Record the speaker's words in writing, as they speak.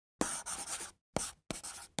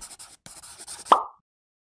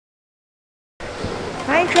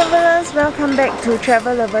travelers, welcome back to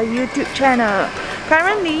Travelereve YouTube channel.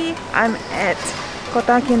 Currently, I'm at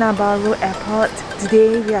Kota Kinabalu Airport.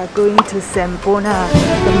 Today we are going to Semporna,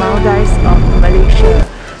 the Maldives of Malaysia.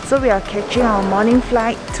 So we are catching our morning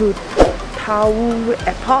flight to Tawau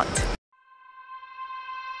Airport.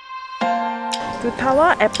 To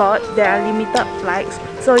Tawau Airport, there are limited flights,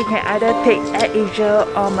 so you can either take AirAsia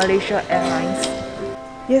or Malaysia Airlines.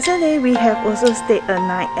 Yesterday we have also stayed a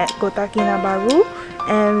night at Kota Kinabalu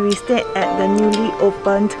and we stayed at the newly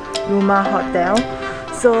opened Rumah Hotel.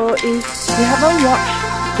 So if you haven't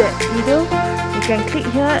watched that video, you can click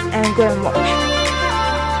here and go and watch.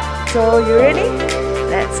 So you ready?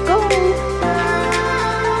 Let's go!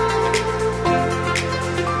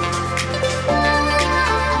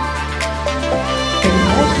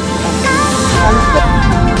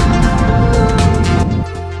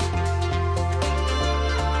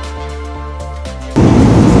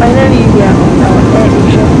 Finally, we are on our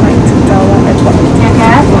AirAsia flight to Tawau Airport. Dear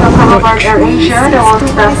guests, welcome aboard AirAsia, the world's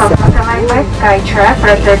best of satellite Skytrack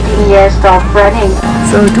for 13 years of running.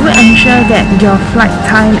 So do ensure that your flight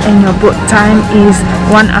time and your boat time is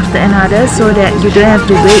one after another so that you don't have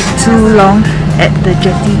to wait too long at the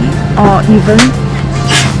jetty or even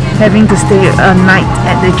having to stay a night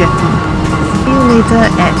at the jetty. See you later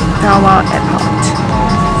at Tawau Airport.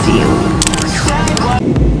 See you.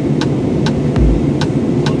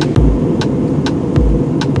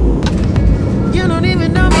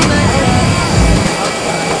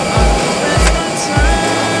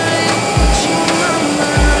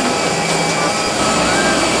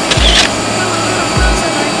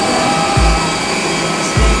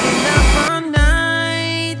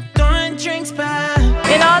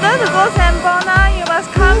 In order to go Semporna, you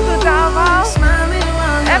must come to Tawau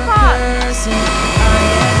Airport.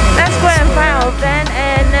 Let's go and find our van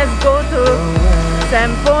and let's go to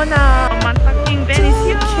Semporna. Mataking van is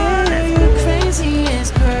here. Crazy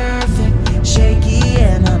is perfect, shaky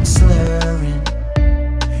and I'm slurring,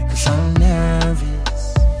 'cause I'm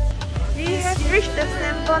nervous. We have reached the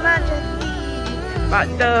Semporna jetty, but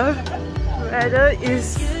the weather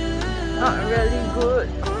is not really good.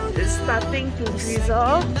 It's starting to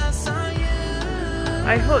drizzle.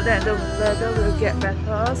 I hope that the weather will get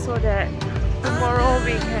better so that tomorrow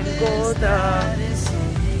we can go the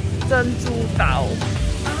Dao.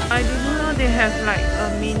 I didn't know they have like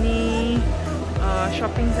a mini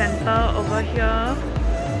shopping center over here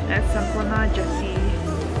at Semporna jetty,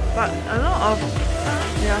 but a lot of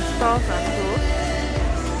their stores are closed.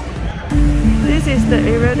 This is the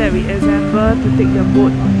area that we assemble to take the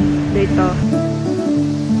boat later.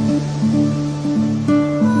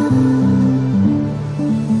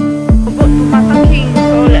 Boat to Mataking,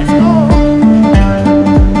 so let's go!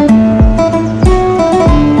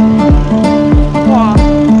 Wow!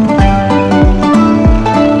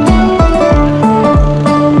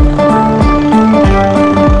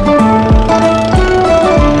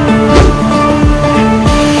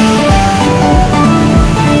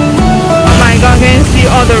 Oh my god, can you see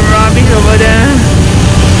all the rubbish over there?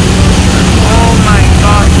 Oh my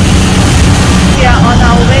god! We are on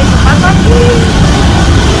our way to Mataking!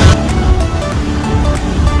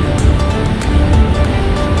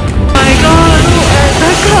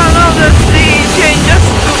 Color of the sea changes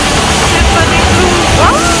to Tiffany blue.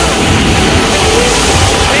 Wow!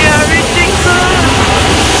 We are reaching soon.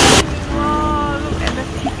 Wow, look at the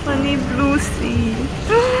Tiffany blue sea.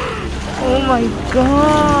 Oh my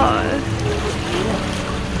god.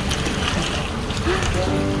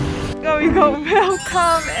 We got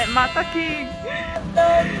welcome at Mataking.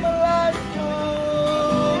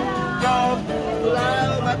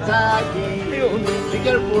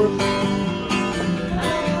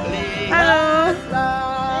 Hello.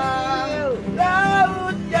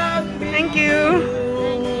 Thank you.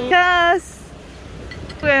 Yes.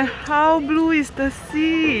 Look at how blue is the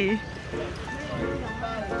sea.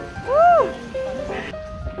 Woo.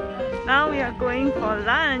 Now we are going for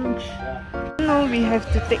lunch. Now we have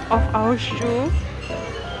to take off our shoe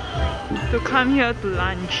to come here to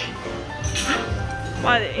lunch.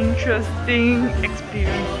 What an interesting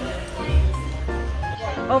experience.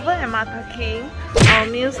 Over at Mataking, our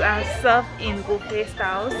meals are served in buffet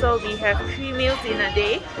style, so we have 3 meals in a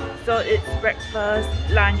day. So it's breakfast,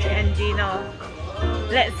 lunch and dinner.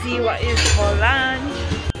 Let's see what is for lunch.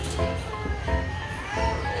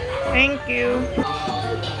 Thank you.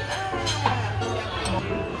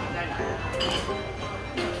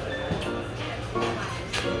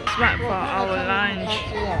 Right for our lunch.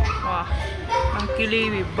 Wow. Luckily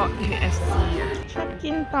we bought KFC.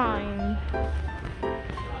 Check-in time.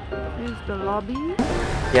 This is the lobby.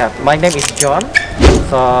 Yeah, my name is John.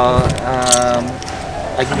 So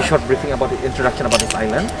I give you a short briefing about the introduction about this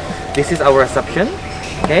island. This is our reception.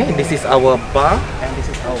 Okay, this is our bar and this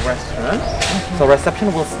is our restaurant. So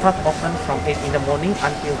reception will start open from 8 in the morning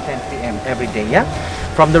until 10 p.m. every day. Yeah.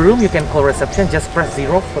 From the room you can call reception. Just press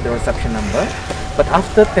 0 for the reception number. But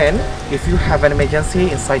after 10, if you have an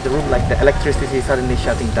emergency inside the room, like the electricity is suddenly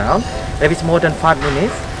shutting down, if it's more than 5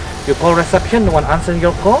 minutes, you call reception, no one answering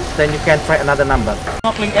your call, then you can try another number.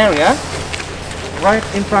 Snorkeling area, right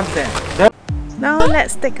in front there. Now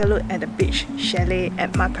let's take a look at the beach chalet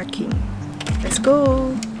at Mataking. Let's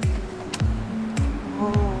go!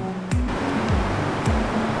 Oh.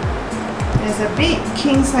 There's a big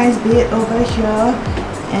king-size bed over here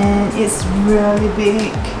and it's really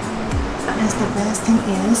big. And the best thing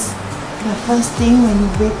is, the first thing when you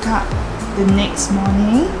wake up the next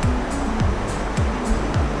morning,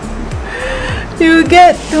 you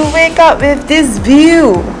get to wake up with this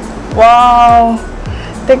view. Wow!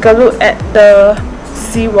 Take a look at the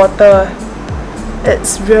seawater.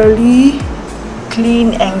 It's really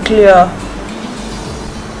clean and clear.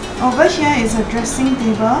 Over here is a dressing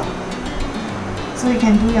table, so you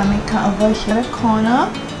can do your makeup over here. The corner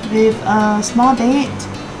with a small bed,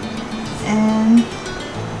 and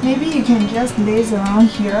maybe you can just laze around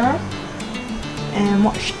here and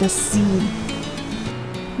watch the sea.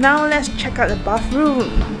 Now let's check out the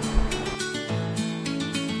bathroom.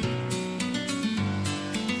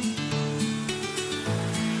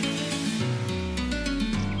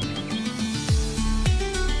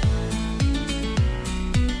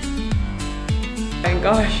 Oh my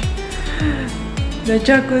gosh, the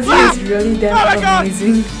jacuzzi is really damn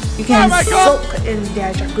amazing. You can soak in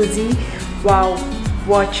their jacuzzi while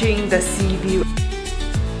watching the sea view.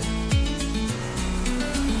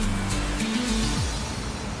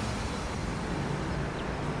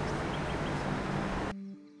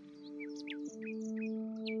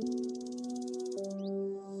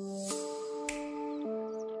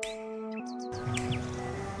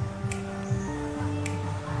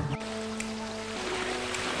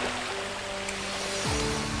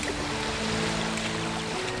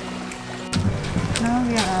 Now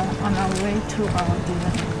we are on our way to our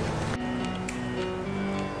dinner.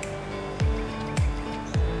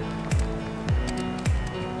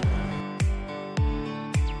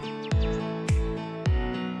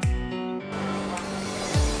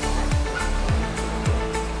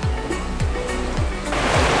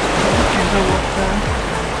 Underwater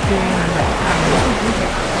during nighttime.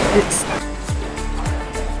 It's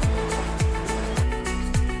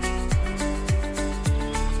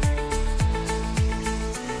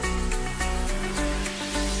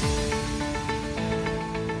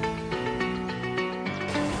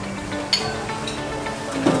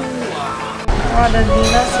oh, the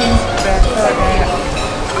dinner seems better there.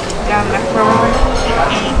 There are macaroni,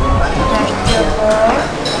 egg, vegetable,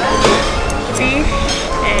 fish,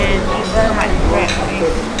 and even my bread.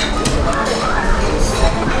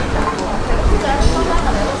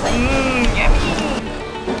 Yummy!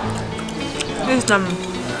 This is the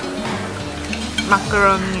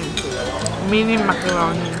macaroni, mini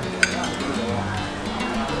macaroni.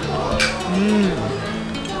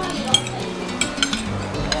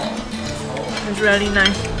 It's really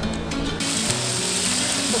nice.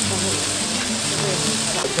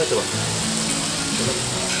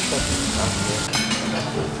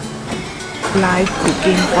 Live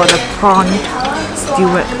cooking for the prawn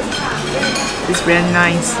steward. It's very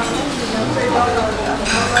nice.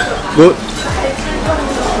 Good.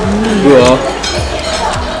 Good.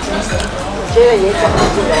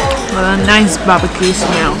 What a nice barbecue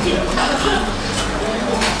smell.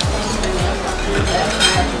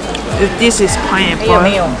 If this is pineapple,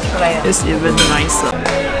 it's even nicer.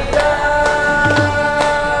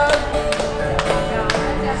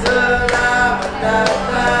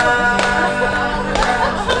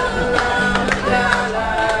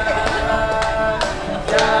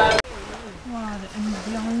 Wow, the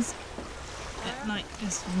ambience at night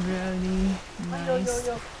is really nice.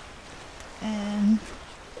 And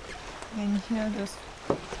you can hear the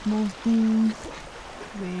smoothing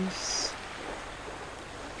waves.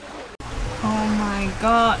 Oh my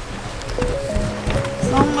god,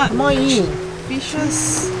 so much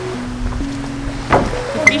fishes.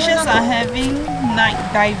 The fishes are having night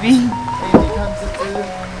diving.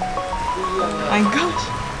 Oh my gosh.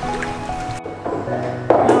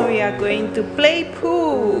 Now we are going to play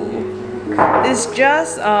pool. It's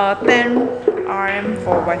just 10 RM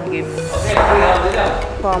for one game.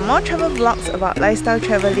 For more travel vlogs about lifestyle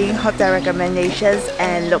traveling, hotel recommendations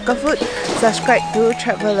and local food, subscribe to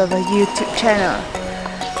Travelereve YouTube channel.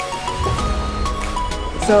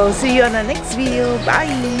 So see you on the next video.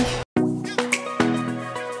 Bye!